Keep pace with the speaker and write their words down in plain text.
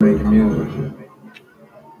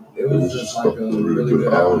It was just like a really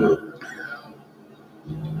good outlet.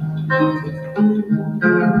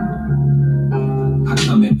 I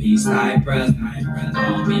come in peace, night breath. I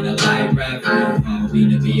don't mean to light rap. I don't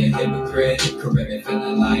mean to be a hypocrite. Caribbean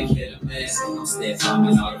feeling like hit or miss. I'm still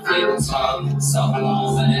farming all the people talk. So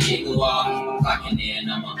long when an eagle walk. Clocking in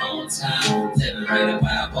on my own time. Liberated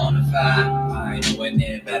by a bona fide. I ain't nowhere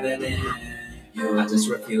near better than you. I just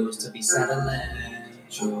refuse to be settling.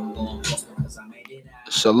 True, going postal because I made it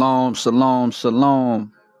out. Shalom, shalom,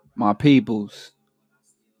 shalom, my peoples.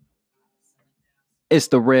 It's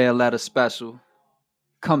the Red Letter Special.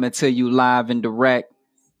 Coming to you live and direct.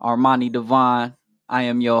 Armani Divine. I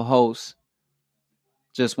am your host.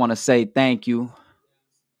 Just want to say thank you.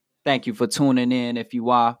 Thank you for tuning in if you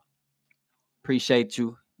are. Appreciate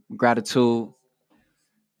you. Gratitude.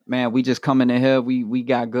 Man, we just coming in here. We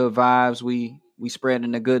got good vibes. We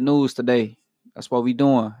spreading the good news today. That's what we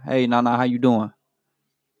doing. Hey, Nana, how you doing?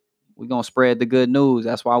 We gonna spread the good news.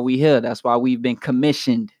 That's why we here. That's why we've been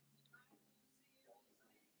commissioned.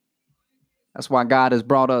 That's why God has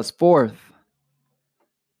brought us forth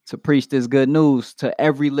to preach this good news to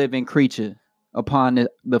every living creature upon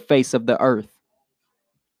the face of the earth.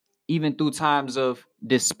 Even through times of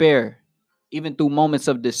despair, even through moments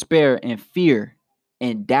of despair and fear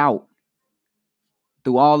and doubt,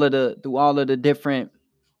 through all of the different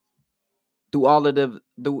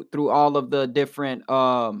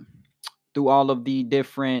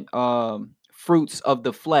fruits of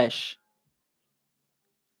the flesh,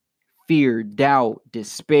 fear, doubt,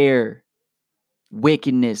 despair,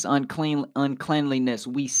 wickedness, uncleanliness,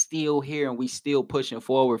 we still here and we still pushing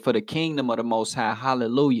forward for the kingdom of the Most High.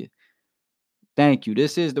 Hallelujah. Thank you.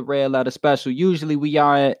 This is the Red Letter Special. Usually we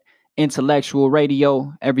are at Intellectual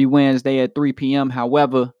Radio every Wednesday at 3 p.m.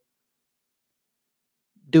 However,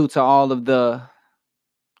 due to all of the,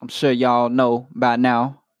 I'm sure y'all know by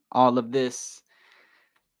now, all of this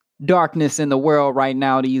darkness in the world right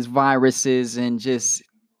now, these viruses and just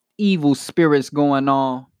evil spirits going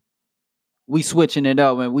on, we switching it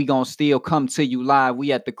up and we gonna still come to you live.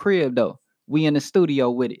 We at the crib though. We in the studio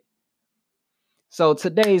with it. So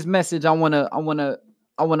today's message, I wanna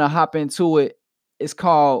hop into it. It's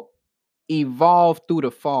called Evolve Through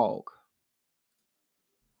the Fog.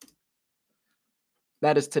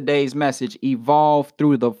 That is today's message. Evolve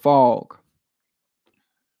through the fog.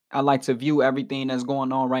 I like to view everything that's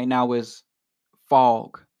going on right now as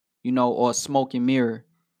fog, or smoke and mirror.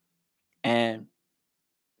 And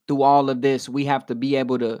through all of this, we have to be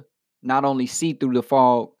able to not only see through the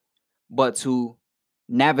fog, but to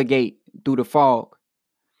navigate through the fog.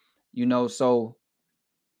 So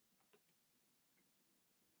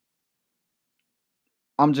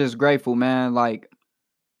I'm just grateful, man. Like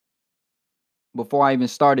before I even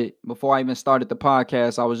started the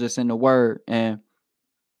podcast, I was just in the Word, and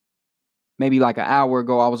maybe like an hour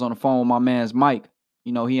ago, I was on the phone with my man's Mike.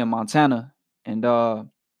 He in Montana, and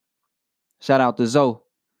shout out to Zoe.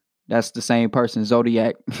 That's the same person,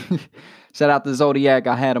 Zodiac. Shout out to Zodiac.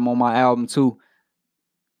 I had him on my album too,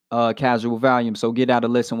 Casual Volume. So get out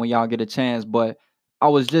and listen when y'all get a chance. But I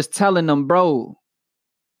was just telling them, bro,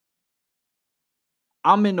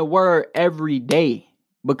 I'm in the Word every day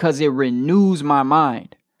because it renews my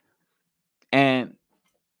mind. And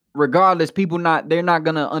regardless, they're not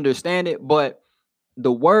gonna understand it, but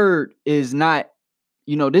the Word is not,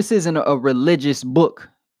 this isn't a religious book.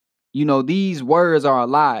 These words are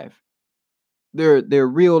alive. They're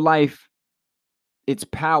real life. It's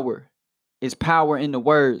power. It's power in the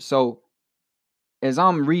Word. So as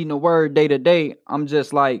I'm reading the Word day to day, I'm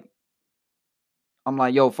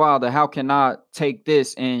like, yo, Father, how can I take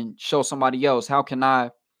this and show somebody else? How can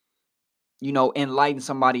I, enlighten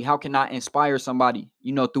somebody? How can I inspire somebody,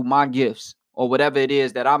 through my gifts or whatever it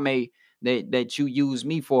is that I may, that you use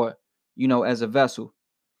me for, as a vessel,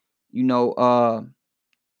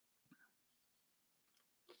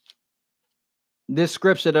 this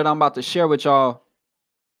scripture that I'm about to share with y'all,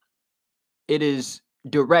 it is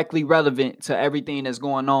directly relevant to everything that's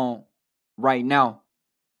going on right now.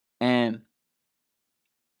 And,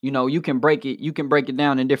 you can break it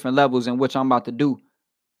down in different levels, in which I'm about to do.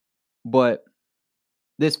 But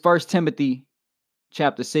this 1 Timothy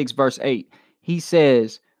chapter 6, verse 8, he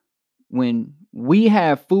says, when we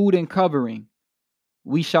have food and covering,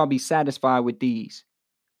 we shall be satisfied with these.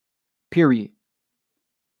 Period.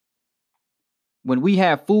 When we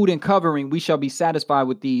have food and covering, we shall be satisfied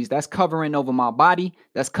with these. That's covering over my body.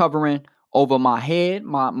 That's covering over my head,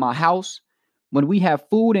 my house. When we have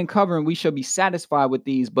food and covering, we shall be satisfied with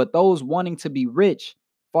these. But those wanting to be rich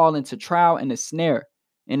fall into trial and a snare,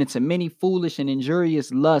 and into many foolish and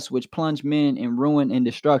injurious lusts, which plunge men in ruin and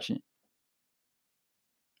destruction.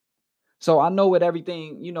 So I know with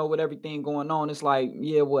everything, with everything going on, it's like,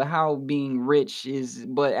 yeah, well, how being rich is,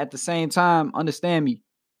 but at the same time, understand me.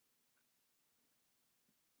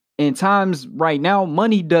 In times right now,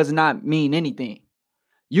 money does not mean anything.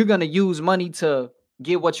 You're gonna use money to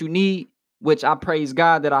get what you need, which I praise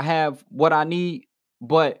God that I have what I need.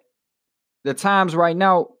 But the times right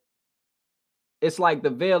now, it's like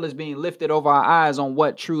the veil is being lifted over our eyes on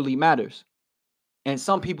what truly matters. And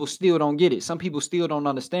some people still don't get it. Some people still don't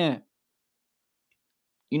understand.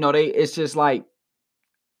 It's just like,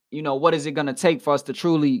 what is it gonna take for us to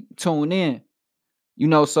truly tune in?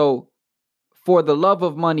 So for the love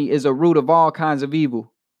of money is a root of all kinds of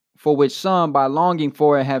evil, for which some by longing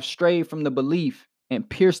for it have strayed from the belief and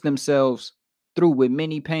pierced themselves through with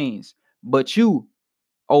many pains. But you,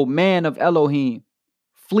 O man of Elohim,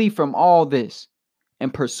 flee from all this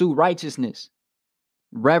and pursue righteousness,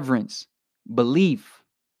 reverence, belief,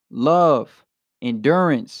 love,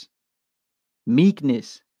 endurance,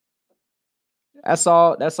 meekness. That's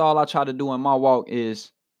all I try to do in my walk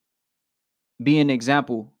is be an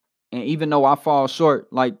example. And even though I fall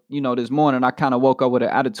short, like, this morning I kind of woke up with an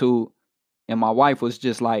attitude, and my wife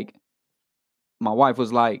was like,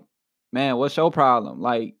 man, what's your problem?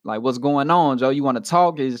 Like what's going on, Joe? You want to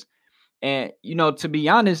talk? And to be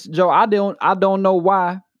honest, Joe, I don't know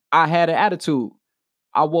why I had an attitude.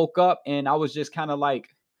 I woke up and I was just kind of like,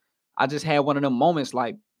 I just had one of them moments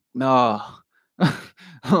like, no,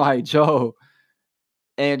 like Joe.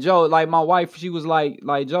 And Joe, like my wife, she was like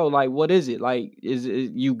Joe, like, what is it? Like, is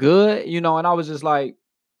it you good? And I was just like,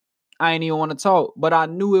 I ain't even want to talk. But I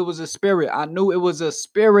knew it was a spirit. I knew it was a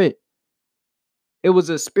spirit. It was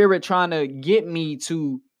a spirit trying to get me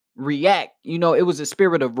to react. It was a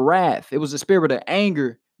spirit of wrath. It was a spirit of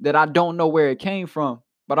anger that I don't know where it came from.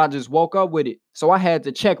 But I just woke up with it. So I had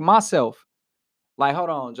to check myself. Like,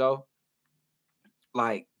 hold on, Joe.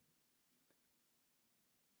 Like,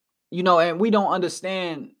 and we don't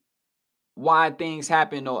understand why things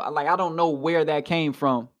happen, or like I don't know where that came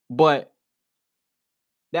from, but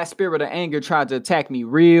that spirit of anger tried to attack me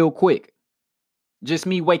real quick. Just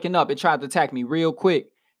me waking up, it tried to attack me real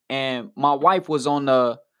quick. And my wife was on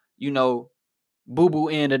the, you know, boo-boo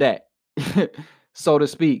end of that, so to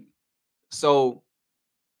speak. So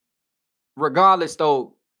regardless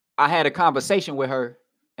though, I had a conversation with her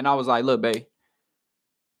and I was like, look, babe,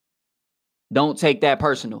 don't take that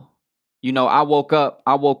personal. I woke up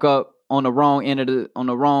on the wrong end of on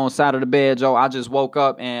the wrong side of the bed, Joe. I just woke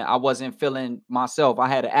up and I wasn't feeling myself. I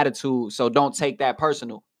had an attitude. So don't take that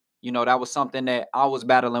personal. That was something that I was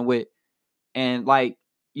battling with. And like,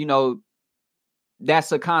 you know,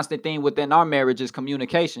 that's a constant thing within our marriage is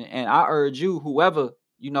communication. And I urge you, whoever,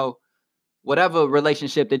 whatever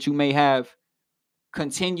relationship that you may have,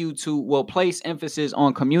 continue to place emphasis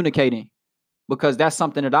on communicating, because that's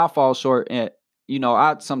something that I fall short at.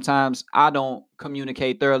 I sometimes I don't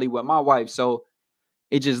communicate thoroughly with my wife, so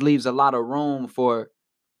it just leaves a lot of room for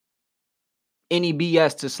any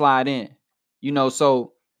BS to slide in.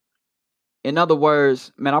 So in other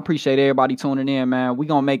words, man, I appreciate everybody tuning in, man. We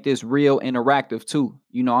gonna make this real interactive too.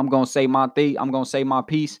 I'm gonna say my thing. I'm gonna say my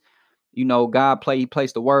piece. God he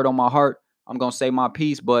placed the word on my heart. I'm gonna say my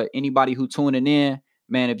piece. But anybody who tuning in,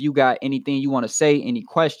 man, if you got anything you want to say, any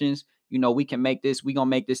questions, we can make this. We gonna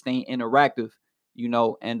make this thing interactive.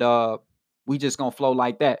 And we just gonna flow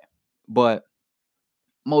like that. But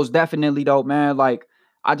most definitely though, man, like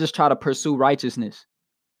I just try to pursue righteousness.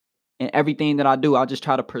 And everything that I do, I just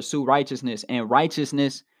try to pursue righteousness. And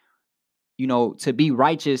righteousness, to be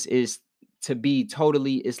righteous is to be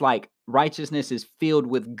totally, it's like righteousness is filled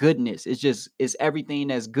with goodness. It's everything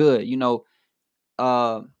that's good.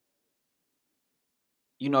 Uh,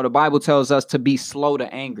 the Bible tells us to be slow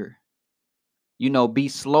to anger. Be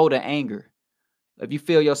slow to anger. If you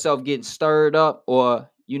feel yourself getting stirred up, or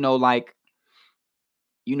like,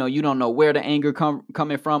 you don't know where the anger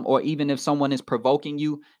coming from, or even if someone is provoking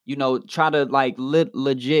you, try to like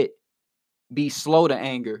legit be slow to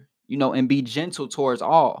anger, and be gentle towards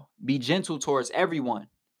all. Be gentle towards everyone.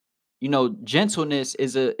 Gentleness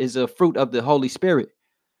is a fruit of the Holy Spirit.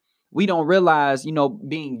 We don't realize,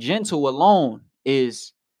 being gentle alone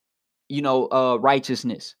is,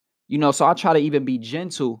 righteousness. So I try to even be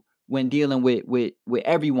gentle when dealing with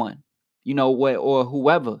everyone, what or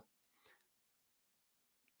whoever.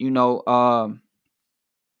 you know, um,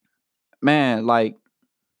 Man, like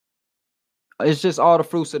it's just all the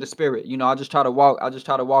fruits of the spirit. I just try to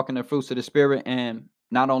walk in the fruits of the spirit, and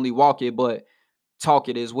not only walk it, but talk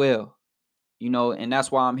it as well. And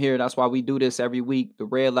that's why I'm here. That's why we do this every week, the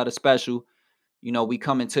Red Letter Special. We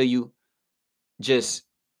coming to you just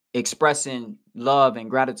expressing love and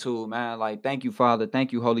gratitude, man. Like, thank you, Father.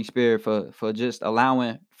 Thank you, Holy Spirit, for just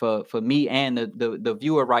allowing for me and the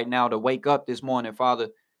viewer right now to wake up this morning, Father.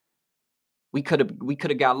 We could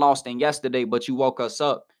have got lost in yesterday, but you woke us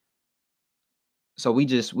up. So we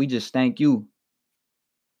just thank you.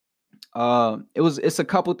 It's a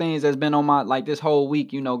couple things that's been on my, like, this whole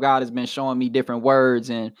week. God has been showing me different words,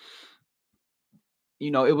 and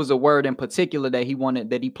it was a word in particular that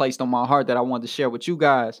he placed on my heart that I wanted to share with you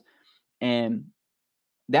guys. And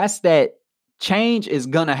that's that change is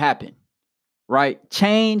gonna happen, right?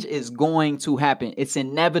 Change is going to happen. It's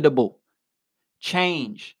inevitable.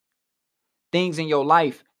 Change. Things in your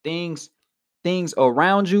life, things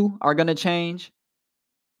around you are gonna change.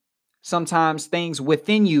 Sometimes things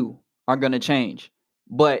within you are gonna change.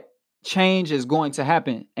 But change is going to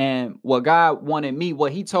happen. And what God wanted me,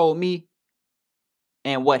 what he told me,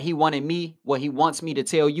 and what he wanted me, what he wants me to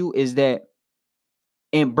tell you is that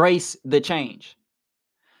embrace the change.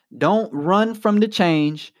 Don't run from the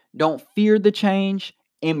change. Don't fear the change.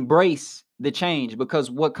 Embrace the change,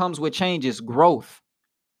 because what comes with change is growth.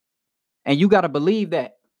 And you got to believe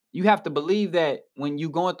that. You have to believe that when you're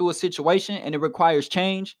going through a situation and it requires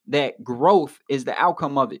change, that growth is the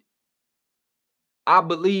outcome of it. I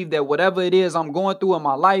believe that whatever it is I'm going through in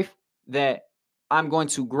my life, that I'm going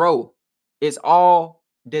to grow. It's all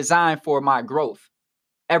designed for my growth.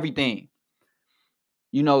 Everything.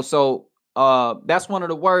 So that's one of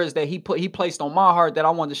the words that he placed on my heart that I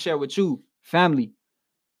wanted to share with you, family.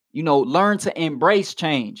 Learn to embrace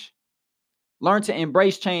change. Learn to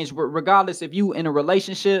embrace change, regardless if you in a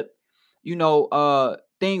relationship,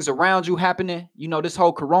 things around you happening, this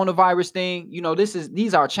whole coronavirus thing,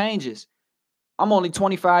 these are changes. I'm only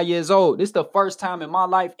 25 years old. This is the first time in my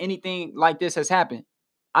life anything like this has happened.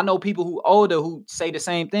 I know people who older who say the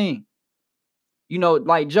same thing.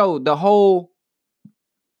 Like Joe, the whole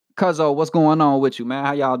Cuzzo, what's going on with you, man?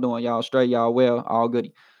 How y'all doing? Y'all straight? Y'all well? All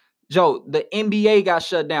goody. Joe, the NBA got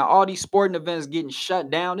shut down. All these sporting events getting shut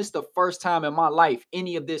down. This is the first time in my life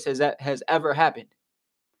any of this has ever happened.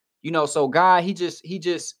 So God, he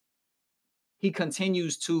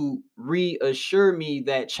continues to reassure me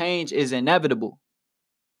that change is inevitable.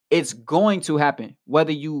 It's going to happen.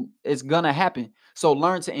 It's gonna happen. So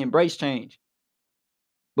learn to embrace change.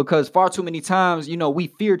 Because far too many times, we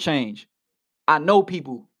fear change. I know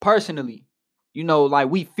people personally, like,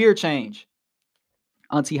 we fear change.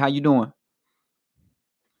 Auntie, how you doing?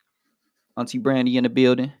 Auntie Brandy in the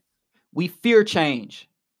building. We fear change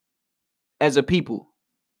as a people.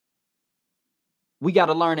 We got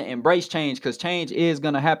to learn to embrace change, because change is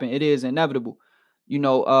going to happen. It is inevitable.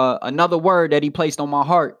 Another word that he placed on my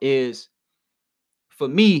heart is, for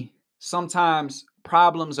me, sometimes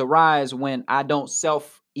problems arise when I don't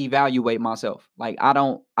self-evaluate myself. Like, I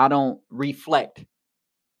don't reflect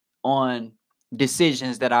on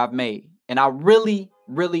decisions that I've made. And I really,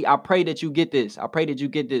 really, I pray that you get this. I pray that you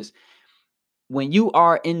get this. When you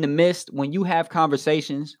are in the midst, when you have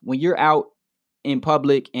conversations, when you're out in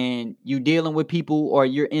public and you're dealing with people, or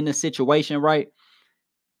you're in a situation, right?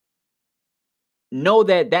 Know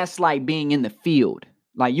that that's like being in the field.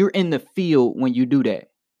 Like, you're in the field when you do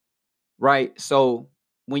that, right? So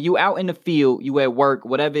when you out in the field, you at work,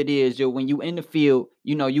 whatever it is, when you in the field,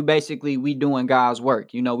 we doing God's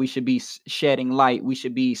work. We should be shedding light. We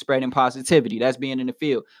should be spreading positivity. That's being in the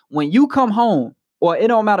field. When you come home, or it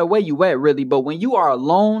don't matter where you at really, but when you are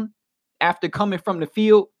alone after coming from the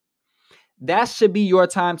field, that should be your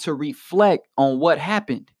time to reflect on what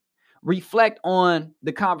happened. Reflect on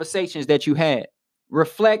the conversations that you had.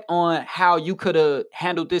 Reflect on how you could have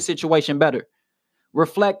handled this situation better.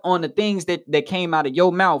 Reflect on the things that came out of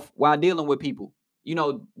your mouth while dealing with people.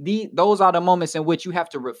 Those are the moments in which you have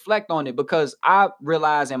to reflect on it, because I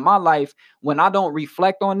realize in my life, when I don't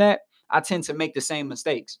reflect on that, I tend to make the same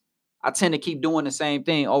mistakes. I tend to keep doing the same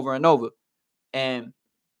thing over and over. And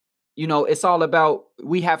it's all about,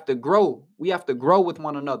 we have to grow. We have to grow with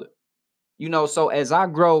one another. So as I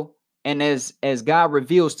grow, and as God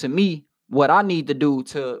reveals to me what I need to do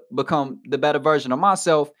to become the better version of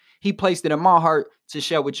myself, he placed it in my heart to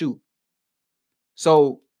share with you.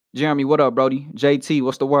 So, Jeremy, what up, Brody? JT,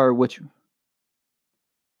 what's the word with you?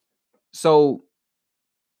 So,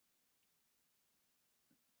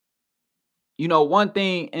 one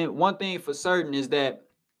thing for certain is that,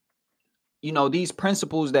 these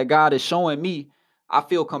principles that God is showing me, I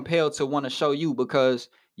feel compelled to want to show you, because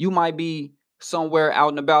you might be somewhere out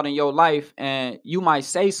and about in your life, and you might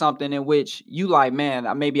say something in which you like, man,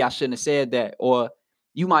 maybe I shouldn't have said that. Or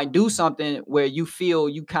you might do something where you feel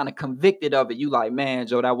you kind of convicted of it. You like, man,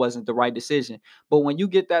 Joe, that wasn't the right decision. But when you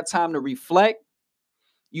get that time to reflect,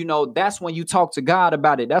 that's when you talk to God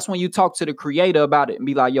about it. That's when you talk to the creator about it and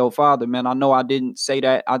be like, yo, Father, man, I know I didn't say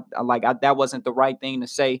that. That wasn't the right thing to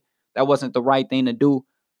say. That wasn't the right thing to do.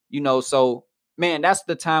 So man, that's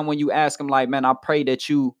the time when you ask him, like, man, I pray that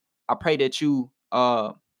you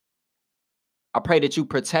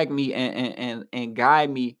protect me and guide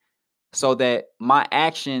me so that my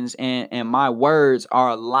actions and my words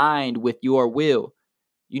are aligned with your will.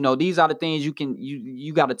 These are the things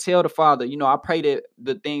you got to tell the Father. I pray that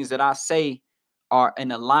the things that I say are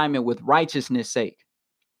in alignment with righteousness sake.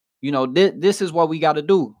 This is what we got to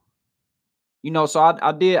do. So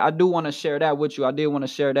I do want to share that with you. I did want to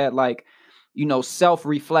share that, like,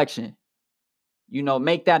 self-reflection.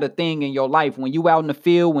 Make that a thing in your life. When you out in the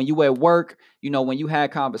field, when you at work, when you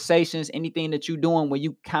had conversations, anything that you doing, when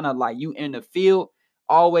you kind of like you in the field,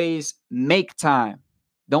 always make time.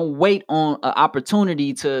 Don't wait on an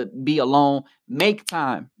opportunity to be alone. Make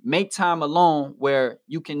time. Make time alone where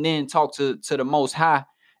you can then talk to the Most High,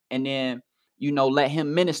 and then, let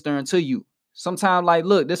him minister unto you. Sometimes, like,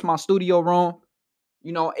 look, this is my studio room.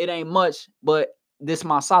 It ain't much, but this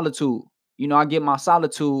my solitude. I get my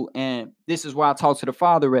solitude, and this is where I talk to the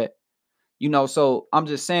Father at. So I'm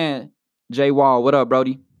just saying, Jay Wall, what up,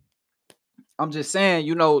 Brody? I'm just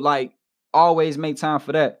saying, like, always make time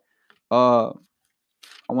for that.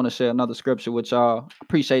 I want to share another scripture with y'all.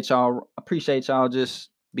 Appreciate y'all just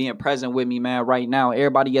being present with me, man, right now.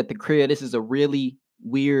 Everybody at the crib, this is a really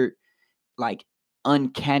weird, like,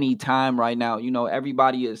 uncanny time right now.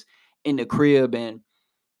 Everybody is in the crib, and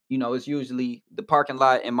it's usually the parking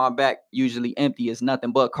lot in my back usually empty. It's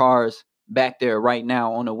nothing but cars back there right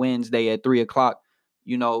now on a Wednesday at 3:00.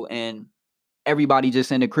 And everybody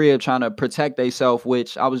just in the crib trying to protect themselves.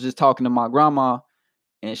 Which I was just talking to my grandma,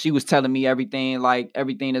 and she was telling me everything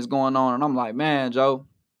that's going on, and I'm like, man, Joe,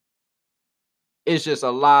 it's just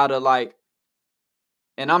a lot of, like,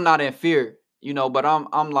 and I'm not in fear, but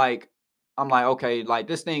I'm like, okay, like,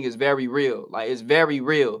 this thing is very real. Like, it's very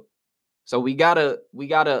real. So we gotta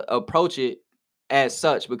approach it as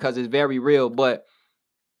such because it's very real. But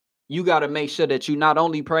you gotta make sure that you not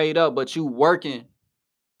only prayed up, but you working,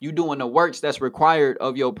 you doing the works that's required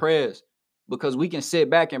of your prayers. Because we can sit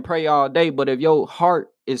back and pray all day, but if your heart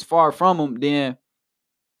is far from him, then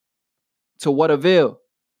to what avail?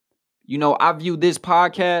 I view this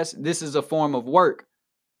podcast, this is a form of work,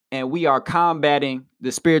 and we are combating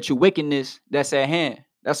the spiritual wickedness that's at hand.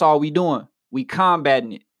 That's all we doing. We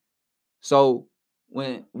combating it. So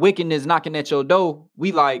when wickedness knocking at your door,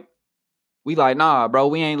 we like, nah, bro,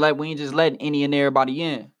 we ain't just letting any and everybody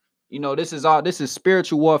in. This is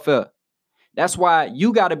spiritual warfare. That's why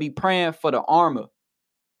you got to be praying for the armor.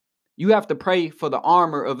 You have to pray for the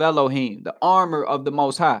armor of Elohim, the armor of the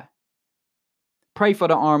Most High. Pray for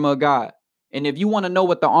the armor of God. And if you want to know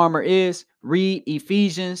what the armor is, read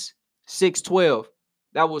Ephesians 6:12.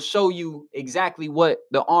 That will show you exactly what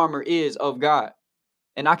the armor is of God.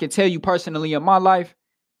 And I can tell you personally in my life,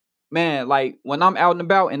 man, like, when I'm out and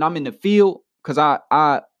about and I'm in the field, because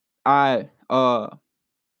I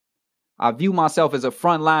view myself as a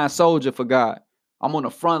frontline soldier for God. I'm on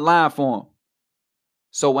the front line for him.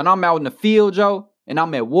 So when I'm out in the field, Joe, and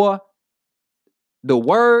I'm at war, the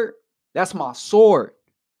word, that's my sword.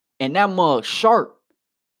 And that mug sharp.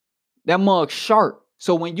 That mug sharp.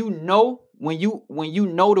 So when you know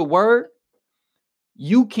the word,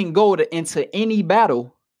 you can go into any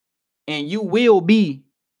battle and you will be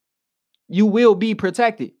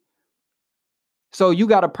protected. So you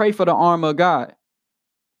got to pray for the armor of God.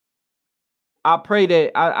 I pray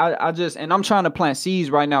that I just, and I'm trying to plant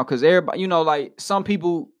seeds right now, because everybody, like, some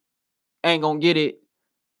people ain't gonna get it.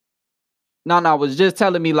 Nana was just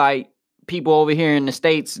telling me, like, people over here in the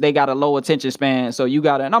States, they got a low attention span. So you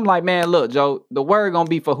gotta, and I'm like, man, look, Joe, the word gonna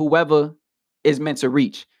be for whoever is meant to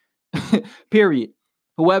reach. Period.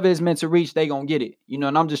 Whoever is meant to reach, they gonna get it.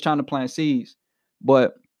 And I'm just trying to plant seeds.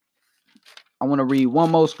 But I want to read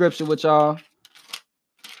one more scripture with y'all.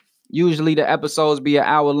 Usually the episodes be an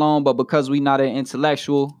hour long, but because we not an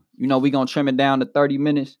intellectual, we gonna trim it down to 30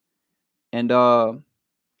 minutes. And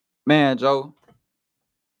man, Joe,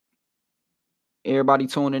 everybody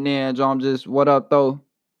tuning in, Joe, I'm just, what up though?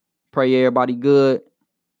 Pray everybody good.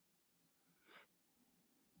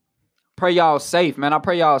 Pray y'all safe, man. I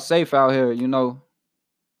pray y'all safe out here, in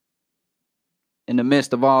the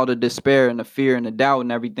midst of all the despair and the fear and the doubt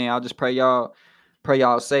and everything. I just pray y'all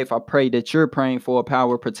safe. I pray that you're praying for a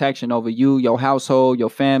power of protection over you, your household, your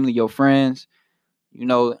family, your friends.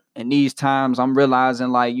 In these times, I'm realizing,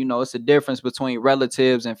 like, it's a difference between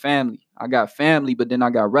relatives and family. I got family, but then I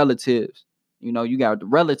got relatives. You got the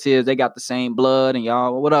relatives, they got the same blood, and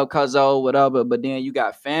y'all, what up, cuzzo, whatever. But then you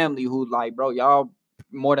got family who, like, bro, y'all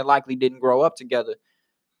more than likely didn't grow up together,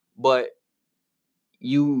 but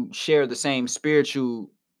you share the same spiritual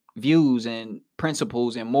views and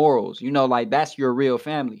principles and morals. Like that's your real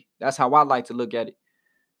family. That's how I like to look at it.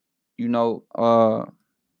 2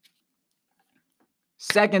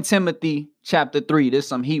 Timothy chapter 3. There's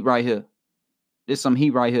some heat right here.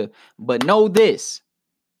 But know this,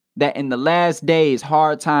 that in the last days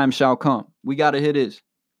hard times shall come. We got to hear this.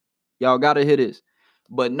 Y'all got to hear this.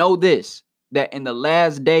 But know this, that in the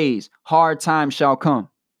last days hard times shall come.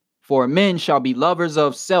 For men shall be lovers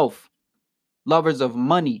of self, lovers of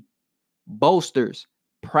money, boasters,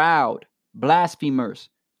 proud, blasphemers,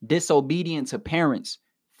 disobedient to parents,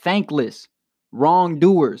 thankless,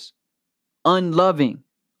 wrongdoers, unloving,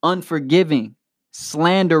 unforgiving,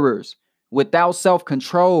 slanderers, without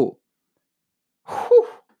self-control.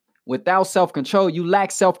 Without self-control. You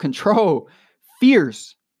lack self-control.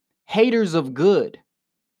 Fierce, haters of good,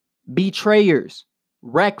 betrayers,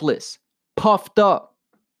 reckless, puffed up,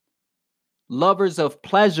 lovers of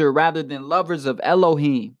pleasure rather than lovers of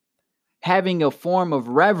Elohim, having a form of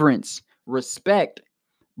reverence, respect,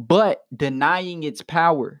 but denying its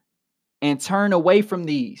power. And turn away from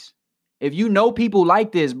these. If you know people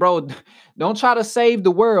like this, bro, don't try to save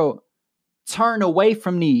the world. Turn away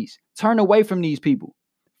from these. Turn away from these people.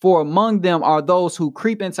 For among them are those who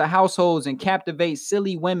creep into households and captivate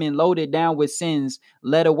silly women loaded down with sins,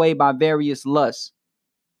 led away by various lusts,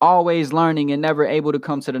 always learning and never able to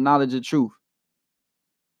come to the knowledge of truth.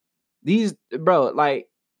 These, bro, like,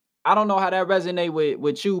 I don't know how that resonate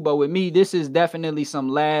with you, but with me, this is definitely some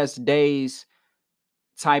last days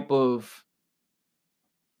type of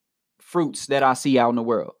fruits that I see out in the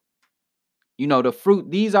world. The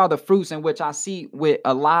fruit, these are the fruits in which I see with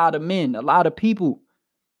a lot of men, a lot of people.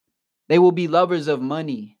 They will be lovers of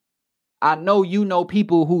money. I know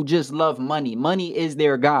people who just love money. Money is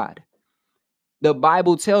their God. The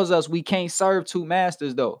Bible tells us we can't serve two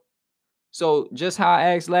masters though. So just how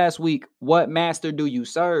I asked last week, what master do you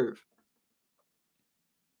serve?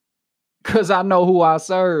 Because I know who I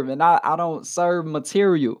serve, and I don't serve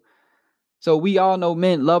material. So we all know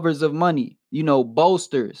men, lovers of money,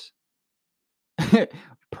 boasters,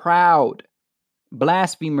 proud,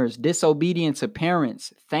 blasphemers, disobedient to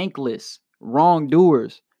parents, thankless,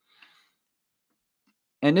 wrongdoers.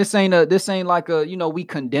 And this ain't like we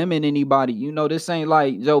condemning anybody. This ain't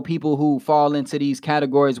like people who fall into these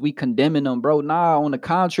categories, we condemning them, bro. Nah, on the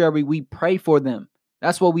contrary, we pray for them.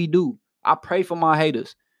 That's what we do. I pray for my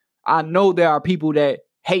haters. I know there are people that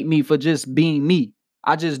hate me for just being me.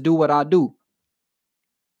 I just do what I do.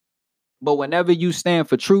 But whenever you stand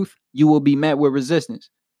for truth, you will be met with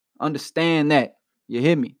resistance. Understand that. You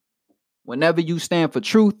hear me? Whenever you stand for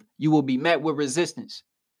truth, you will be met with resistance.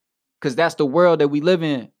 Because that's the world that we live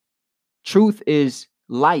in. Truth is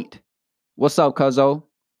light. What's up, cuzzo?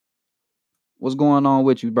 What's going on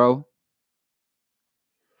with you, bro?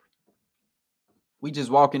 We just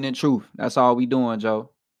walking in truth. That's all we doing,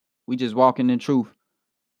 Joe. We just walking in truth.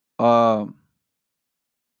 I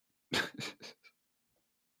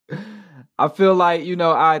feel like,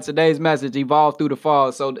 all right, today's message, evolved through the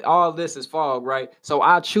fog. So all this is fog, right? So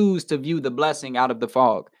I choose to view the blessing out of the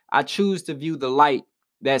fog. I choose to view the light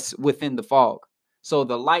that's within the fog. So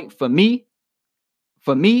the light for me,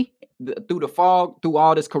 through the fog, through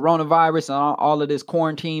all this coronavirus and all of this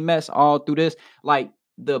quarantine mess, all through this, like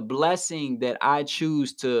the blessing that I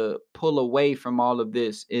choose to pull away from all of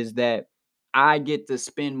this is that I get to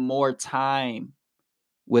spend more time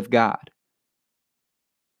with God.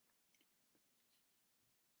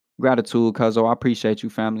 Gratitude, cuzzo. I appreciate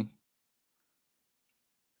you, family.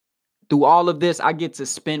 Through all of this, I get to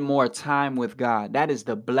spend more time with God. That is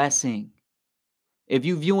the blessing. If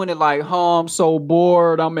you viewing it like, oh, I'm so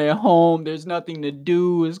bored, I'm at home, there's nothing to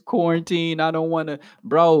do, it's quarantine, I don't want to,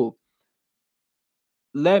 bro,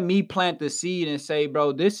 let me plant the seed and say,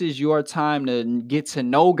 bro, this is your time to get to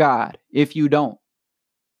know God. If you don't,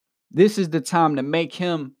 this is the time to make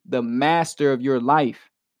him the master of your life.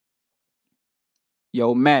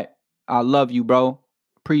 Yo, Matt, I love you, bro.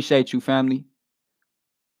 Appreciate you, family.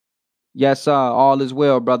 Yes, sir. All is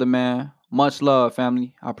well, brother, man. Much love,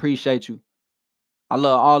 family. I appreciate you. I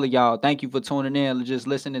love all of y'all. Thank you for tuning in and just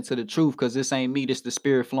listening to the truth, because this ain't me. This the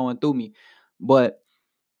spirit flowing through me. But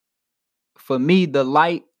for me, the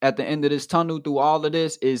light at the end of this tunnel through all of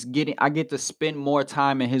this is I get to spend more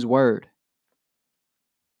time in his word.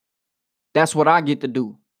 That's what I get to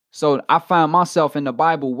do. So I find myself in the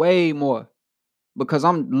Bible way more because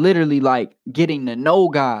I'm literally like getting to know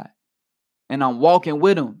God. And I'm walking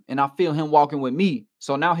with him and I feel him walking with me.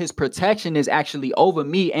 So now his protection is actually over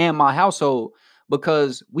me and my household.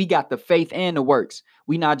 because we got the faith and the works.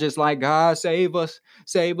 We not just like, God, save us,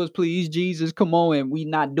 please, Jesus, come on. And we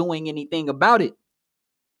not doing anything about it.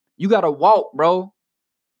 You got to walk, bro.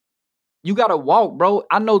 You got to walk, bro.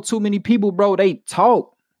 I know too many people, bro, they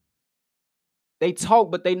talk. They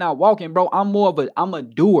talk, but they not walking, bro. I'm a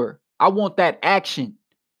doer. I want that action.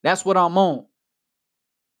 That's what I'm on.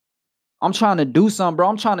 I'm trying to do something, bro.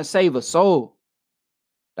 I'm trying to save a soul.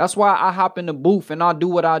 That's why I hop in the booth and I do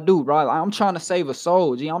what I do, bro. I'm trying to save a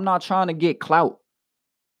soul, G. I'm not trying to get clout.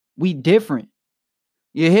 We different.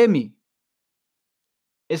 You hear me?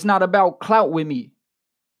 It's not about clout with me.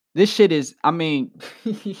 This shit is, I mean,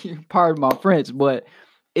 pardon my French, but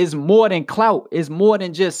it's more than clout. It's more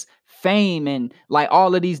than just fame and like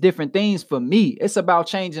all of these different things for me. It's about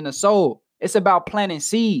changing the soul. It's about planting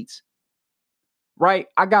seeds, right?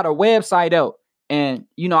 I got a website out and,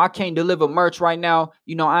 you know, I can't deliver merch right now.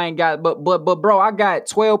 You know, I ain't got, but bro, I got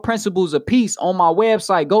 12 principles of peace on my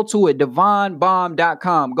website. Go to it,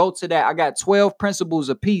 divonbomb.com. Go to that. I got 12 principles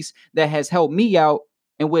of peace that has helped me out,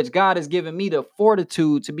 in which God has given me the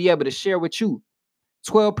fortitude to be able to share with you.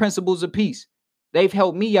 12 principles of peace. They've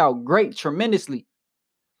helped me out great, tremendously.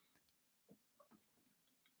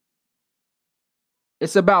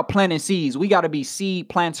 It's about planting seeds. We got to be seed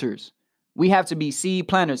planters. We have to be seed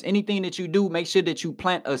planters. Anything that you do, make sure that you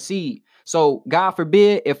plant a seed. So God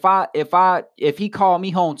forbid, if he called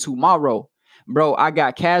me home tomorrow, bro, I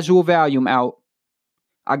got Casual Volume out.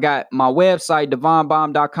 I got my website,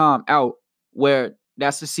 divonbomb.com out, where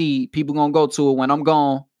that's the seed. People gonna go to it when I'm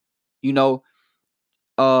gone. You know,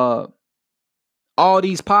 all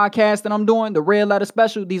these podcasts that I'm doing, the Red Letter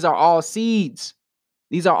Special, these are all seeds.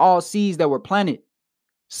 These are all seeds that were planted.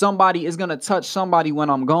 Somebody is gonna touch somebody when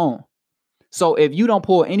I'm gone. So if you don't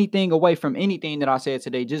pull anything away from anything that I said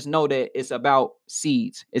today, just know that it's about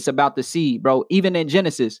seeds. It's about the seed, bro. Even in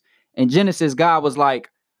Genesis, God was like,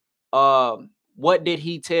 what did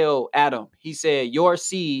he tell Adam? He said, your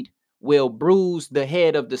seed will bruise the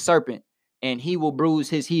head of the serpent and he will bruise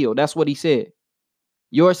his heel. That's what he said.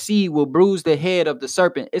 Your seed will bruise the head of the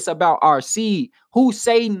serpent. It's about our seed. Who is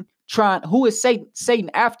Satan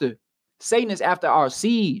after? Satan is after our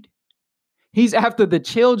seed. He's after the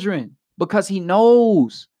children because he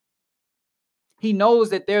knows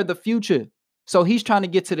that they're the future. So he's trying to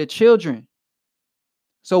get to the children.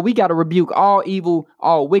 So we got to rebuke all evil,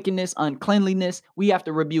 all wickedness, uncleanliness. We have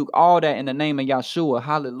to rebuke all that in the name of Yahshua.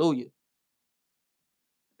 Hallelujah.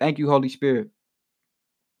 Thank you, Holy Spirit.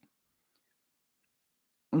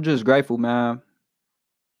 I'm just grateful, man.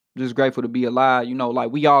 I'm just grateful to be alive. You know,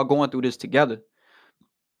 like we all going through this together.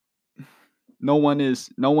 No one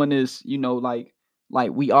is, you know, like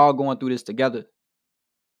we all going through this together.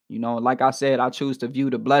 You know, like I said, I choose to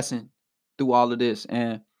view the blessing through all of this.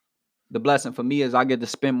 And the blessing for me is I get to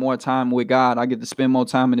spend more time with God. I get to spend more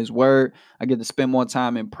time in his word. I get to spend more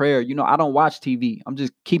time in prayer. You know, I don't watch TV. I'm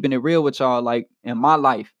just keeping it real with y'all. Like in my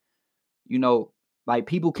life, you know, like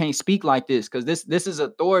people can't speak like this because this is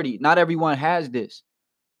authority. Not everyone has this,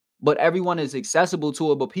 but everyone is accessible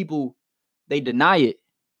to it. But people, they deny it.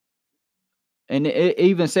 And it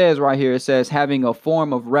even says right here, it says having a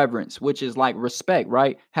form of reverence, which is like respect,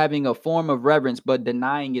 right? Having a form of reverence, but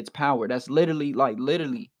denying its power. That's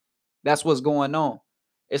literally, that's what's going on.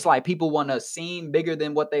 It's like people want to seem bigger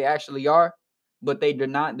than what they actually are, but they're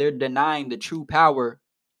denying the true power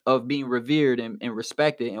of being revered and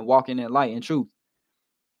respected and walking in light and truth.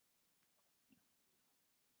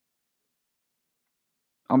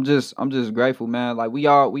 I'm just grateful, man. Like we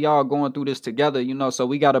all going through this together, you know, so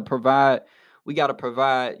we got to provide,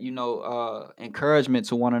 you know, encouragement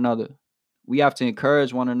to one another. We have to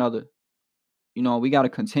encourage one another. You know, we got to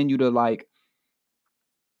continue to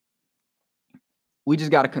we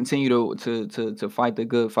just got to continue to fight the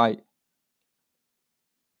good fight.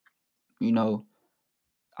 You know,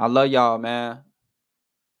 I love y'all, man.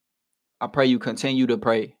 I pray you continue to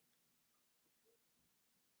pray.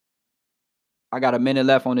 I got a minute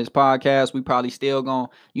left on this podcast. We probably still going,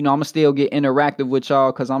 you know, I'm gonna still get interactive with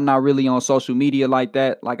y'all because I'm not really on social media like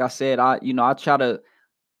that. Like I said, I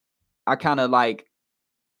kind of like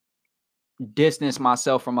distance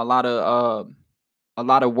myself from a lot of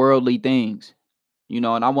worldly things, you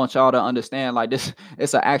know, and I want y'all to understand like this,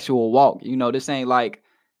 it's an actual walk. You know, this ain't like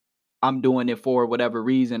I'm doing it for whatever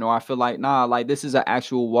reason, or I feel like, nah, like this is an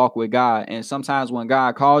actual walk with God. And sometimes when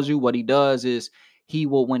God calls you, what he does is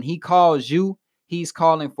when he calls you, he's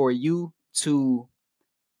calling for you to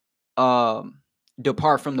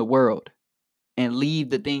depart from the world and leave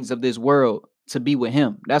the things of this world to be with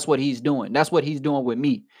him. That's what he's doing. That's what he's doing with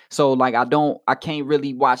me. So like I can't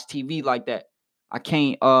really watch TV like that. I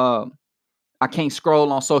I can't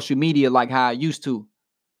scroll on social media like how I used to.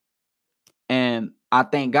 And I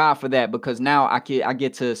thank God for that, because now I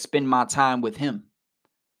get to spend my time with him.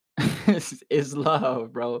 It's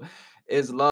love, bro. It's love.